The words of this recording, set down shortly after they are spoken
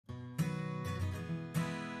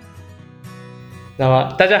那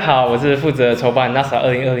么大家好，我是负责筹办 NATSA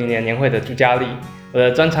 2020年年会的朱嘉丽，我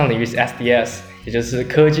的专长领域是 SDS， 也就是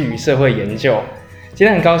科技与社会研究。今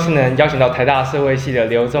天很高兴能邀请到台大社会系的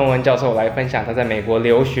刘仲恩教授来分享他在美国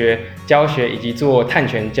留学、教学以及做碳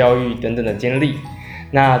权教育等等的经历。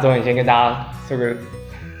那仲恩先跟大家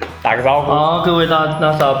打个招呼。好，各位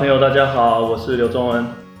NATSA 朋友，大家好，我是刘仲恩。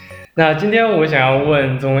那今天我想要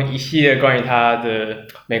问仲恩一系列关于他的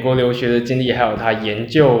美国留学的经历，还有他研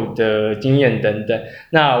究的经验等等。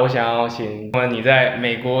那我想要请你在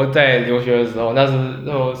美国在留学的时候，那时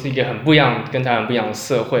候是一个很不一样，跟台湾不一样的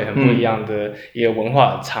社会，很不一样的一个文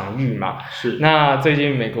化场域嘛。是。那最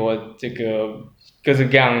近美国这个各式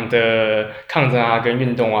各样的抗争啊，跟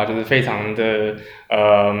运动啊，就是非常的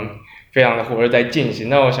火热在进行。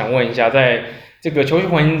那我想问一下，在这个求学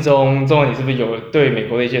环境中，仲恩你是不是有对美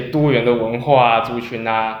国的一些多元的文化族群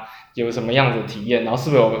啊，有什么样子的体验？然后是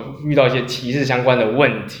不是有遇到一些歧视相关的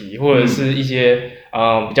问题，或者是一些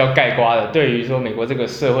比较概括的，对于说美国这个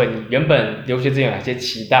社会，你原本留学之前有哪些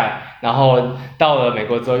期待，然后到了美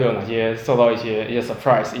国之后又有哪些受到一些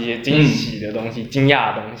surprise、一些惊喜的东西、惊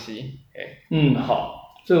讶的东西？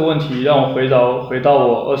好，这个问题让我回到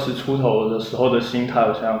我20出头的时候的心态，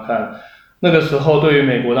我想想看。那个时候对于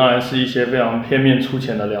美国当然是一些非常片面粗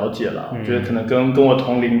浅的了解啦，我觉得可能跟我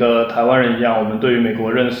同龄的台湾人一样，我们对于美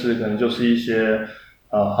国认识可能就是一些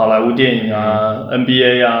好莱坞电影啊、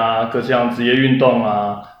NBA 啊、各项职业运动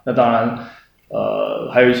啊，那当然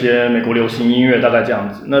还有一些美国流行音乐，大概这样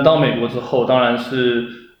子。那到美国之后当然是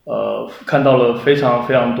看到了非常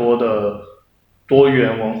非常多的多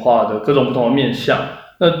元文化的各种不同的面向。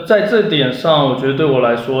那在这点上我觉得对我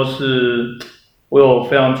来说是我有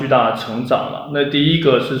非常巨大的成长了。那第一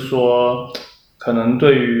个是说，可能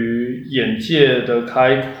对于眼界的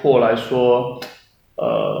开阔来说，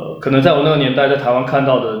可能在我那个年代在台湾看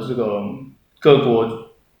到的这个各国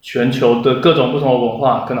全球的各种不同的文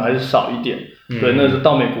化，可能还是少一点。对，那是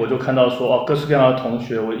到美国就看到说，各式各样的同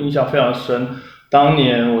学，我印象非常深。当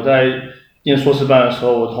年我在念硕士班的时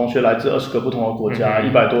候，我同学来自20个不同的国家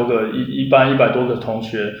，100多个，一班100多个同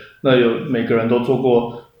学，那每个人都做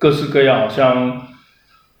过各式各样，好像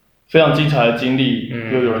非常精彩的经历。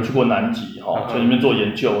有人去过南极，在里面做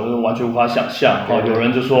研究，我完全无法想象。有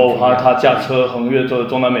人就说他驾车横越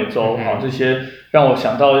中南美洲，这些让我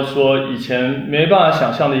想到说以前没办法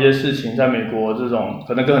想象的一些事情，在美国这种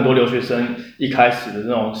可能跟很多留学生一开始的这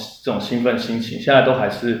种兴奋心情，现在都还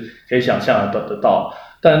是可以想象得到。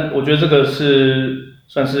但我觉得这个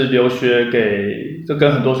算是留学这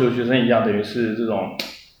跟很多留学生一样，等于是这种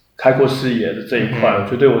开阔视野的这一块，我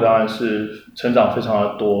觉得对我当然是成长非常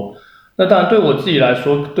的多。那当然对我自己来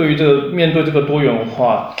说，对于面对这个多元文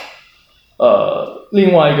化，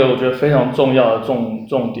另外一个我觉得非常重要的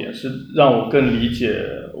重点是让我更理解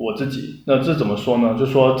我自己。那这怎么说呢？就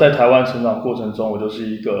是说在台湾成长过程中，我就是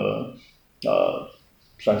一个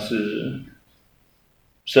算是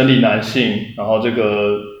生理男性，然后这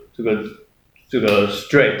个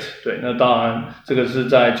straight， 对，那当然这个是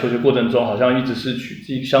在求学过程中好像一直是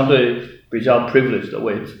取相对比较 privileged 的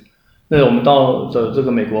位置。那我们到的这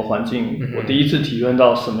个美国环境，我第一次体验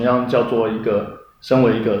到什么样叫做身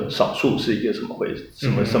为一个少数是一个什么位置，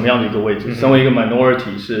什么样的一个位置，身为一个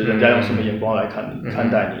minority 是人家用什么眼光来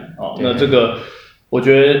看待你。那这个我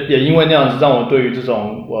觉得也因为那样子，让我对于这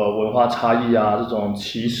种文化差异啊，这种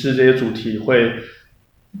歧视这些主题会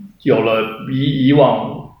有了以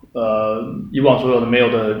往所有的没有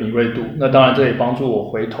的敏锐度。那当然这也帮助我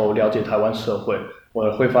回头了解台湾社会，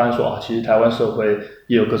我会发现说其实台湾社会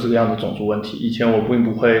也有各式各样的种族问题。以前我并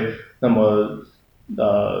不会那么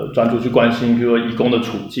专注去关心比如说移工的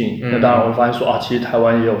处境，那当然我会发现说其实台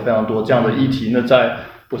湾也有非常多这样的议题，那在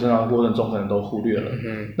我成长过程中可能都忽略了。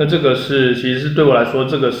那这个其实是对我来说，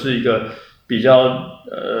这个是一个比较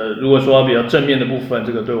如果说比较正面的部分，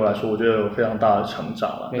这个对我来说我觉得有非常大的成长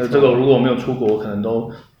了。那这个如果我没有出国，我可能都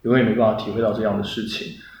永远没办法体会到这样的事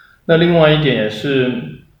情。那另外一点也是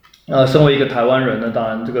身为一个台湾人呢，当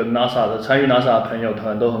然这个 NATSA 参与 NATSA 的朋友可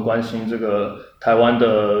能都很关心这个台湾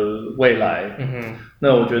的未来。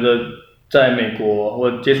那我觉得在美国或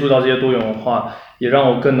接触到这些多元文化，也让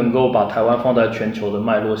我更能够把台湾放在全球的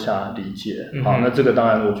脉络下理解。那这个当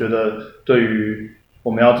然我觉得对于我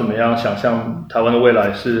们要怎么样想象台湾的未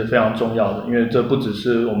来是非常重要的，因为这不只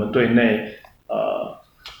是我们对内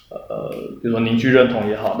比如说凝聚认同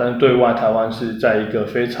也好，但是对外台湾是在一个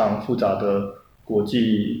非常复杂的国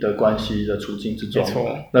际的关系的处境之中。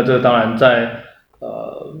那这当然在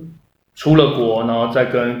出了国，然后再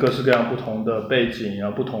跟各式各样不同的背景，然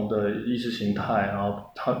后不同的意识形态，然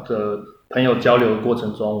后他的朋友交流的过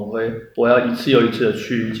程中，我要一次又一次的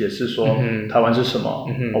去解释说台湾是什么，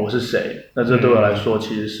我是谁。那这对我来说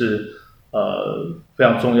其实是非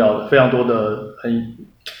常重要的、非常多的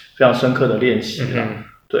非常深刻的练习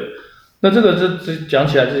对。那这讲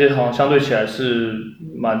起来，这些好像相对起来是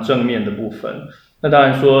蛮正面的部分。那当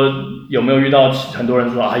然说有没有遇到很多人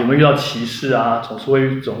说有没有遇到歧视啊？总是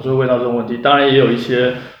会问到这种问题。当然也有一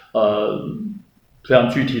些非常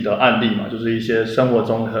具体的案例嘛，就是一些生活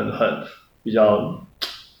中很比较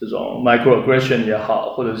这种 microaggression 也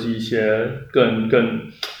好，或者是一些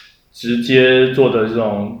更直接做的这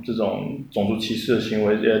种种族歧视的行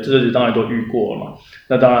为，这当然都遇过了嘛。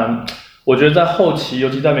那当然。我觉得在后期，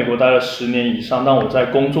尤其在美国待了10年以上，当我在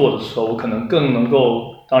工作的时候，我可能更能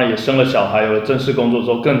够，当然也生了小孩，有了正式工作之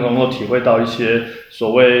后，更能够体会到一些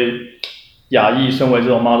所谓亚裔身为这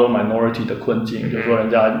种 model minority 的困境，就是说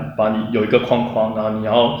人家把你有一个框框，然后你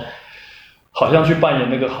要好像去扮演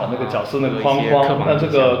那个角色那个框框，那这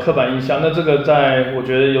个刻板印象，那这个我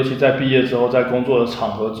觉得尤其在毕业之后，在工作的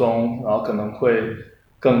场合中，然后可能会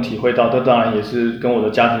更体会到，这当然也是跟我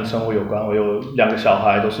的家庭生活有关。我有2个小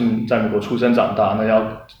孩，都是在美国出生长大，那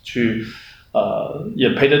要去也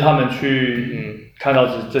陪着他们去看到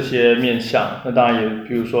这些面向。那当然也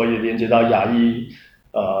比如说也连接到亚裔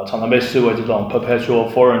常常被视为这种 perpetual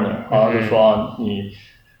foreigner 就说你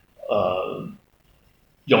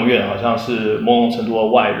永远好像是某种程度的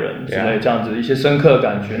外人之类这样子一些深刻的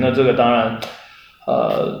感觉。那这个当然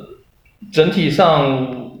整体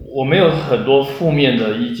上。我没有很多负面的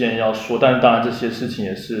意见要说，但当然这些事情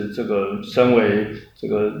也是这个身为这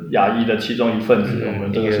个亚裔的其中一份子，我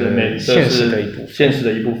们这个是现实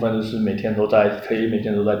的一部分，就是每天都在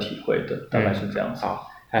体会的，大概是这样子。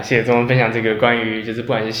好，谢谢中文分享这个关于就是不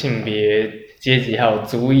管是性别、阶级还有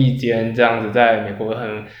族裔间这样子，在美国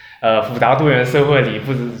很复杂多元的社会里，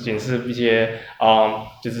不仅是一些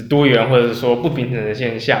就是多元或者说不平等的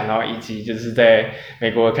现象，然后以及就是在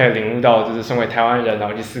美国开始领悟到，就是身为台湾人，然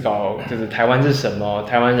后去思考就是台湾是什么，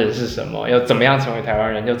台湾人是什么，要怎么样成为台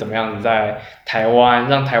湾人，要怎么样子在台湾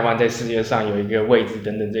让台湾在世界上有一个位置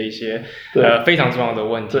等等这一些非常重要的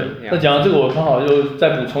问题。对，那讲到这个，我刚好就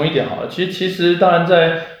再补充一点好了。其实当然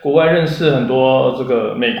在国外认识很多这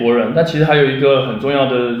个美国人，但其实还有一个很重要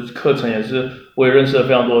的课程也是。我也认识了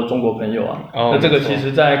非常多的中国朋友啊，那这个其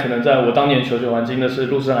实可能在我当年求学环境的是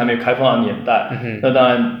陆生还没开放的年代，那当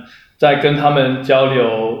然在跟他们交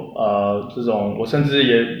流这种，我甚至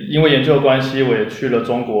也因为研究的关系，我也去了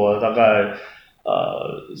中国大概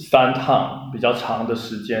3趟比较长的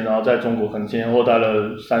时间，然后在中国可能前后待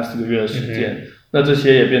了3-4个月的时间，那这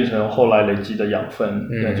些也变成后来累积的养分，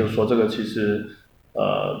那就是说这个其实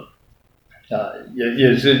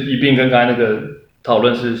也是一并跟刚才那个讨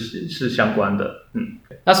论是相关的。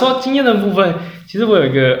那说经验的部分，其实我有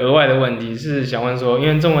一个额外的问题是想问说，因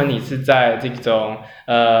为中文你是在这种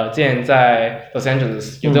之前在 Los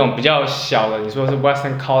Angeles 有这种比较小的，你说是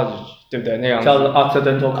Western College 对不对？那样叫做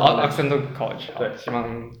Occidental College 对，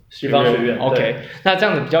西方学院。OK， 那这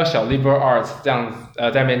样子比较小 liberal arts 这样子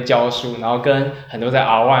在那边教书，然后跟很多在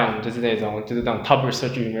R1 就是那种top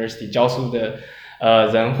research university 教书的。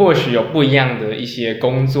人或许有不一样的一些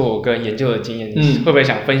工作跟研究的经验，你会不会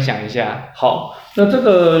想分享一下？好，那这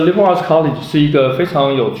个 Liberal Arts College 是一个非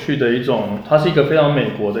常有趣的一种，它是一个非常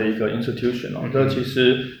美国的一个 institution 这其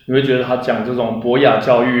实你会觉得它讲这种博雅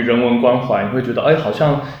教育、人文关怀，你会觉得好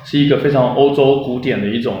像是一个非常欧洲古典的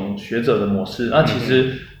一种学者的模式。那其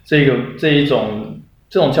实这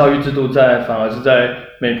种教育制度反而是在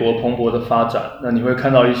美国蓬勃的发展。那你会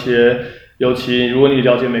看到一些。尤其如果你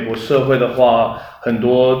了解美国社会的话，很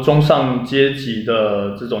多中上阶级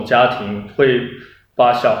的这种家庭会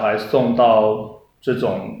把小孩送到这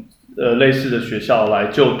种类似的学校来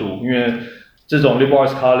就读，因为这种 Liberal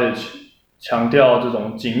Arts College 强调这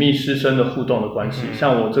种紧密师生的互动的关系。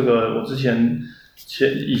像我之前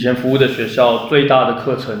以前服务的学校，最大的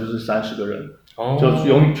课程就是30个人，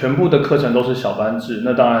就全部的课程都是小班制。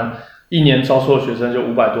那当然。1年招收的学生就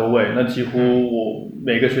500多位，那几乎我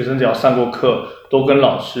每个学生只要上过课，都跟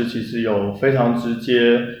老师其实有非常直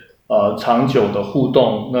接长久的互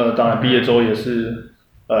动。那当然毕业之后也是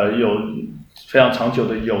有非常长久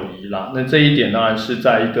的友谊啦。那这一点当然是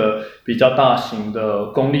在一个比较大型的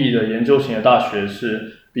公立的研究型的大学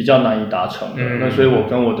是比较难以达成的。那所以我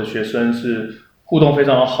跟我的学生是互动非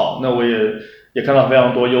常的好。那我也看到非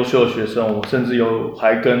常多优秀的学生，我甚至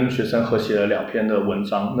还跟学生合写了2篇的文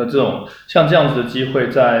章。那像这样子的机会，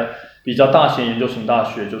在比较大型研究型大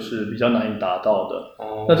学就是比较难以达到的。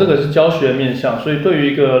那这个是教学面向，所以对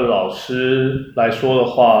于一个老师来说的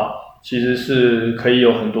话，其实是可以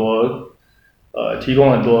有很多提供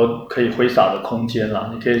很多可以挥洒的空间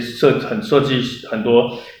啦。你可以设计很多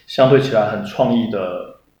相对起来很创意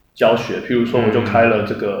的教学，譬如说我就开了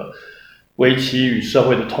这个围棋与社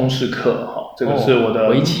会的通识课这个是我的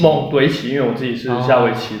围棋，因为我自己是下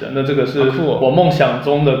围棋的，那这个是我梦想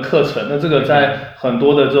中的课程。那这个在很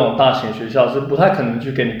多的这种大型学校是不太可能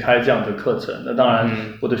去给你开这样的课程。那当然，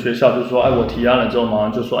我的学校就说，我提案了之后，马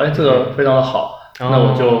上就说，这个非常的好，那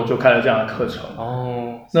我就开了这样的课程。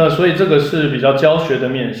那所以这个是比较教学的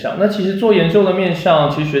面向。那其实做研究的面向，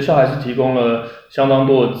其实学校还是提供了相当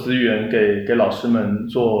多的资源给老师们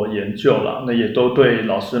做研究啦。那也都对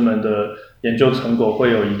老师们的研究成果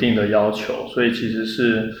会有一定的要求，所以其实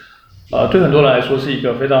是对很多人来说是一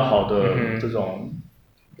个非常好的这种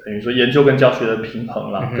等于说研究跟教学的平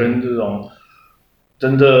衡啦，跟这种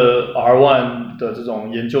真的 R1 的这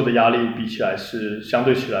种研究的压力比起来，是相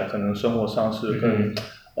对起来可能生活上是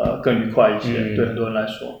更愉快一些，对很多人来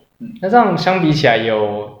说。那这样相比起来，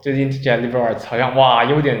最近听起来 liberal arts 好像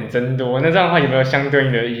优点真多。那这样的话，有没有相对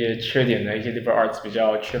应的一些缺点呢？一些 liberal arts 比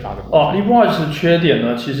较缺乏的部分liberal arts 缺点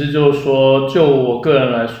呢，其实就是说，就我个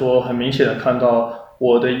人来说，很明显的看到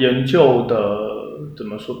我的研究的怎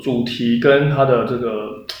么说主题跟它的这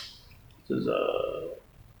个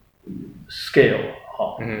scale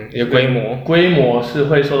一个规模是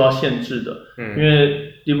会受到限制的，因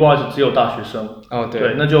为 liberal arts 只有大学生，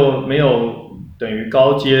对，那就没有等于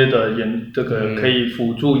高阶的这个可以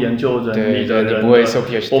辅助研究能力的人，你不会收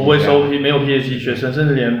Ph.D， 我不会收没有 Ph.D 学生，甚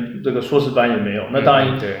至连这个硕士班也没有。那当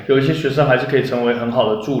然有一些学生还是可以成为很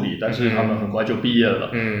好的助理，但是他们很快就毕业了。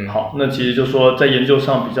好，那其实就说在研究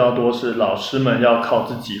上比较多是老师们要靠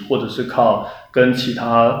自己，或者是靠跟其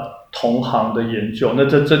他同行的研究。那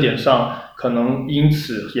这点上可能因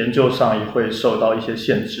此研究上也会受到一些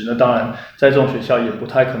限制。那当然在这种学校也不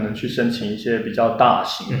太可能去申请一些比较大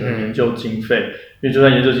型的研究经费，因为就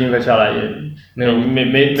算研究经费下来也没有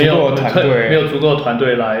足够的团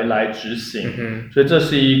队来执行，所以这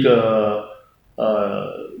是一个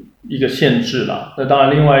限制啦。那当然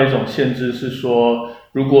另外一种限制是说，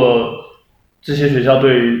如果这些学校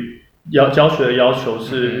对于教学的要求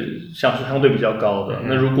是相对比较高的，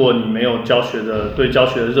那如果你没有对教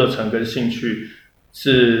学的热忱跟兴趣，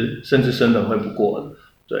是甚至升等会不过的。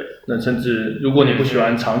对，那甚至如果你不喜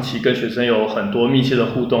欢长期跟学生有很多密切的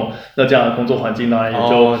互动，那这样的工作环境当然也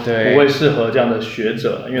就不会适合这样的学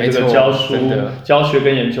者，因为这个教学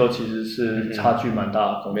跟研究其实是差距蛮大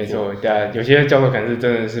的工作。没错，有些教授可能是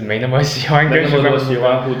真的是没那么喜欢跟学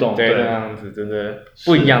生互动，对，这样子真的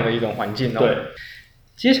不一样的一种环境对。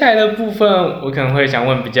接下来的部分，我可能会想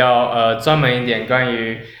问比较专门一点关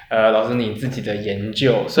于老师你自己的研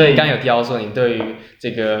究。所以刚有提到说，你对于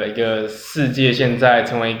这个一个世界现在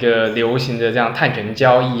成为一个流行的这样碳权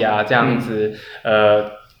交易啊，这样子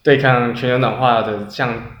对抗全球暖化的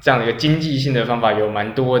像这样的一个经济性的方法有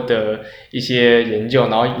蛮多的一些研究，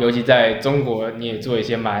然后尤其在中国你也做一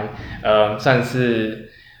些算是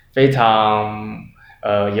非常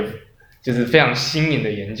也就是非常新颖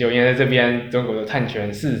的研究，因为在这边中国的碳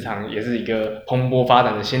权市场也是一个蓬勃发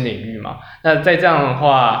展的新领域嘛。那在这样的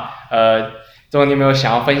话，中文你有没有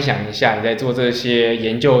想要分享一下你在做这些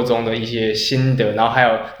研究中的一些心得，然后还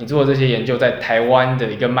有你做的这些研究在台湾的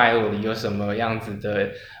一个脉络里有什么样子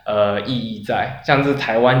的意义在？像是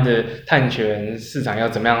台湾的碳权市场要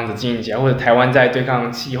怎么样子经营起来，或者台湾在对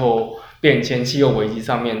抗气候变迁、气候危机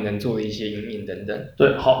上面能做的一些因应等等。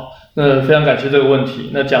对，好，那非常感谢这个问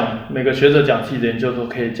题。那每个学者讲自己的研究都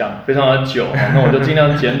可以讲非常的久，那我就尽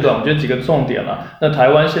量简短。我觉得几个重点啦。那台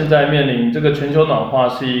湾现在面临这个全球暖化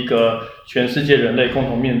是一个全世界人类共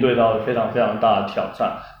同面对到的非常非常大的挑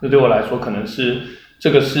战。那对我来说，可能是这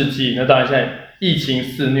个世纪，那当然现在疫情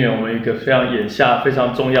肆虐，我们一个眼下非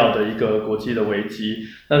常重要的一个国际的危机。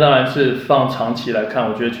那当然是放长期来看，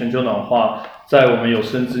我觉得全球暖化在我们有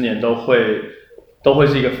生之年都会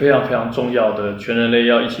是一个非常非常重要的全人类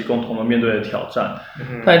要一起共同的面对的挑战。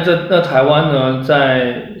但那台湾呢，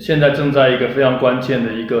现在正在一个非常关键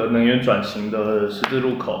的一个能源转型的十字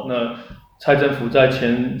路口。那蔡政府在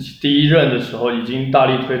第一任的时候已经大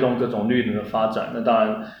力推动各种绿能的发展。那当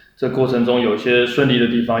然这过程中有一些顺利的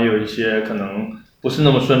地方，也有一些可能不是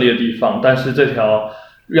那么顺利的地方，但是这条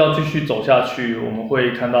要继续走下去，我们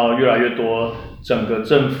会看到越来越多整个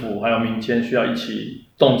政府还有民间需要一起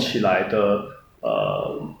动起来的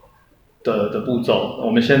步骤。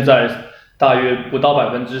我们现在大约不到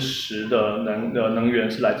10%的能源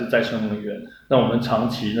是来自再生能源，那我们长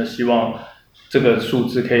期呢希望这个数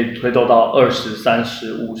字可以推动到20%、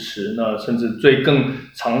30%、50%，那甚至更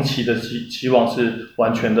长期的期望是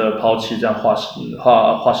完全的抛弃这样化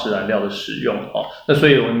石燃料的使用。那所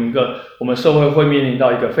以我们社会会面临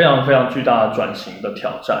到一个非常非常巨大的转型的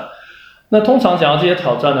挑战。那通常讲到这些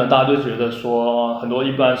挑战呢，大家就觉得说，很多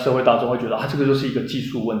一般社会大众会觉得这个就是一个技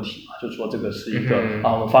术问题嘛，就是说这个是一个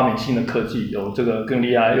我们发明新的科技，有这个更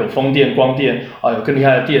厉害，有风电、光电有更厉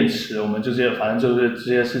害的电池，我们反正就是这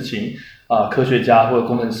些事情科学家或者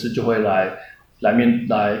工程师就会来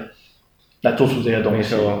做出这些东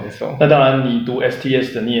西。没错。那当然，你读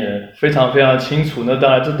STS 的你也非常非常清楚。那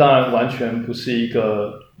这当然完全不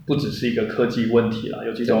只是一个科技问题啦。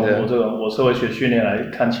尤其从我社会学训练来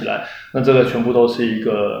看起来，那这个全部都是一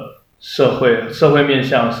个社会面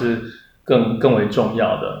向是更为重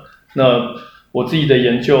要的。那我自己的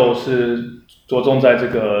研究是着重在这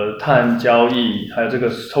个碳交易，还有这个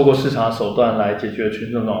透过市场手段来解决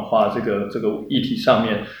全球暖化这个议题上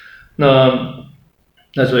面。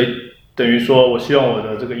那所以等于说，我希望我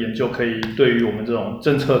的这个研究可以对于我们这种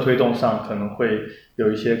政策推动上可能会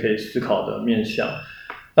有一些可以思考的面向。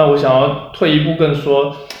那我想要退一步更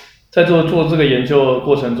说，在做这个研究的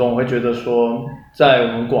过程中，我会觉得说，在我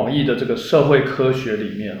们广义的这个社会科学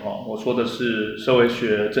里面我说的是社会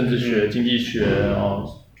学、政治学、经济学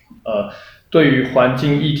对于环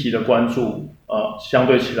境议题的关注相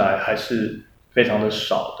对起来还是非常的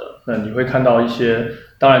少的。那你会看到一些，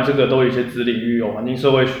当然这个都有一些子领域有环境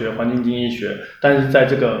社会学、环境经济学，但是在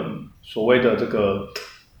这个所谓的这个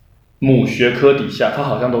母学科底下，它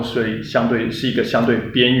好像都是一个相对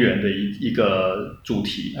边缘的一个主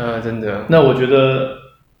题。真的。那我觉得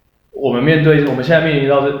我们现在面临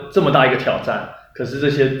到这么大一个挑战，可是这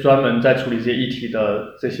些专门在处理这些议题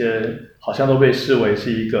的这些，好像都被视为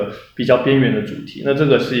是一个比较边缘的主题。那这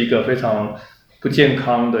个是一个非常不健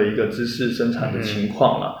康的一个知识生产的情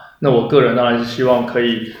况啦。那我个人当然是希望可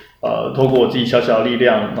以透过我自己小小的力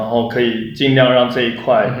量，然后可以尽量让这一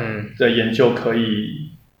块的研究可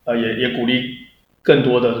以也鼓励更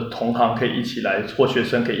多的同行可以一起来，或学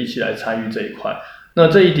生可以一起来参与这一块。那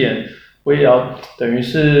这一点我也要等于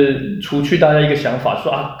是除去大家一个想法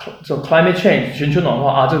说这 climate change 全球暖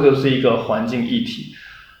化这个是一个环境议题。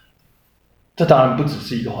这当然不只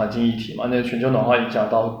是一个环境议题嘛，那全球暖化影响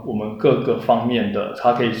到我们各个方面的，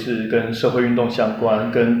它可以是跟社会运动相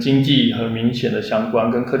关，跟经济很明显的相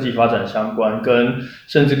关，跟科技发展相关，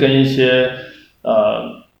甚至跟一些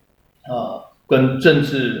跟政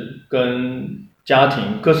治、跟家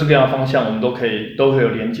庭各式各样的方向，我们都可以有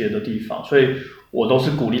连结的地方。所以我都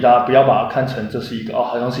是鼓励大家不要把它看成这是一个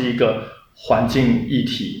好像是一个环境议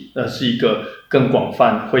题，是一个更广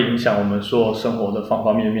泛会影响我们所有生活的方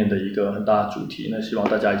方面面的一个很大的主题。那希望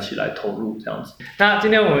大家一起来投入这样子。那今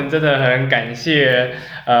天我们真的很感谢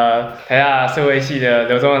台大社会系的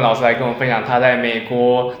刘宗仁老师来跟我分享他在美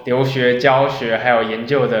国留学、教学还有研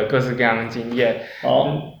究的各式各样的经验。好，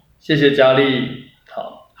谢谢嘉丽。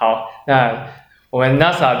好，那我们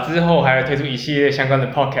NATSA 之后还会推出一系列相关的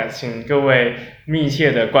podcast， 请各位密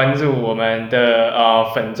切的关注我们的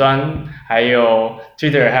粉专，还有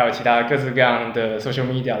Twitter， 还有其他各式各样的 social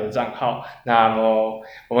media 的账号。那么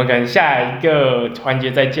我们可能下一个环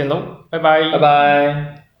节再见喽，拜拜，拜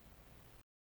拜。